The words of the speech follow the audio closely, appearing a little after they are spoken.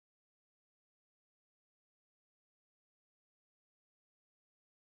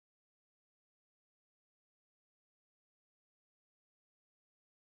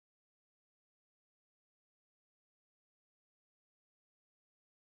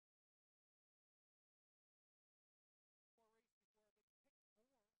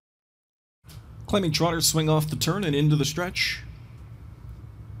Claiming trotters swing off the turn and into the stretch.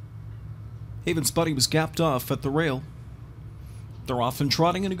 Haven's Buddy was gapped off at the rail. They're off and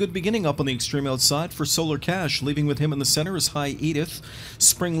trotting in a good beginning up on the extreme outside for Solar Cash. Leaving with him in the center is High Edith.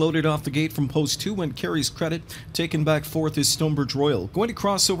 Spring loaded off the gate from post 2 and carries credit. Taken back 4th is Stonebridge Royal. Going to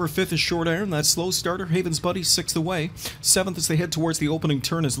cross over 5th is Short Iron. That slow starter. Haven's Buddy 6th away. 7th as they head towards the opening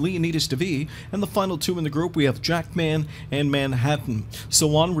turn is Leonidas DeVee. And the final 2 in the group we have Jackman and Manhattan.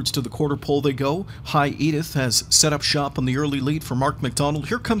 So onwards to the quarter pole they go. High Edith has set up shop on the early lead for Mark McDonald.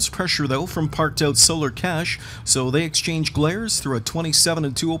 Here comes pressure though from parked out Solar Cash. So they exchange glares through a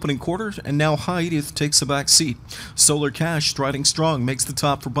 27-2 opening quarter, and now High Edith takes the back seat. Solar Cash, striding strong, makes the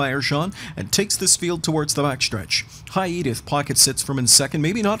top for Bayerjean and takes this field towards the backstretch. High Edith pocket sits from in second,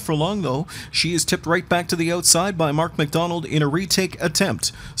 maybe not for long though. She is tipped right back to the outside by Mark McDonald in a retake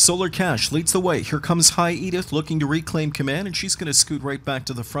attempt. Solar Cash leads the way. Here comes High Edith looking to reclaim command, and she's going to scoot right back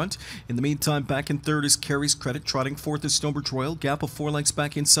to the front. In the meantime, back in third is Carrie's Credit, trotting fourth is Stonebridge Royal. Gap of 4 lengths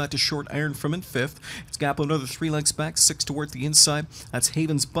back inside to Short Iron from in fifth. It's gap of another 3 lengths back, 6 towards the inside. That's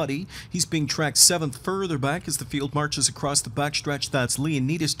Haven's Buddy. He's being tracked 7th further back as the field marches across the backstretch. That's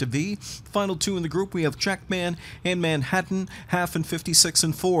Leonidas DeVee. Final 2 in the group, we have Jackman and Manhattan, half and 56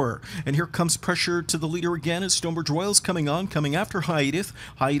 and 4. And here comes pressure to the leader again as Stonebridge Royal's coming on, coming after High Edith.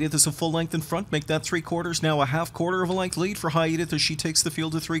 High Edith is a full length in front, make that 3/4, now a half-quarter of a length lead for High Edith as she takes the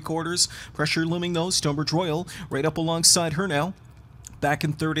field to 3/4. Pressure looming though, Stonebridge Royal right up alongside her now. Back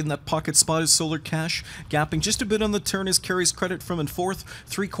in third in that pocket spot is Solar Cash. Gapping just a bit on the turn is Carrie's Credit from in fourth.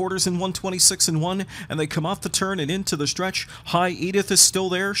 3/4 and 126 and 1. And they come off the turn and into the stretch. High Edith is still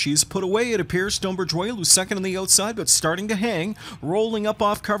there. She's put away, it appears. Stonebridge Royal, who's second on the outside, but starting to hang. Rolling up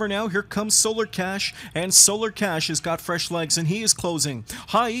off cover now. Here comes Solar Cash. And Solar Cash has got fresh legs and he is closing.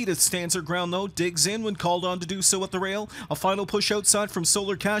 High Edith stands her ground though. Digs in when called on to do so at the rail. A final push outside from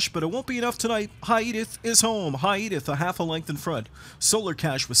Solar Cash, but it won't be enough tonight. High Edith is home. High Edith a half a length in front. Solar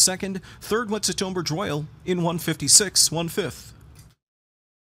Cash was second. Third went to Stonebridge Royal in 156, 1/5.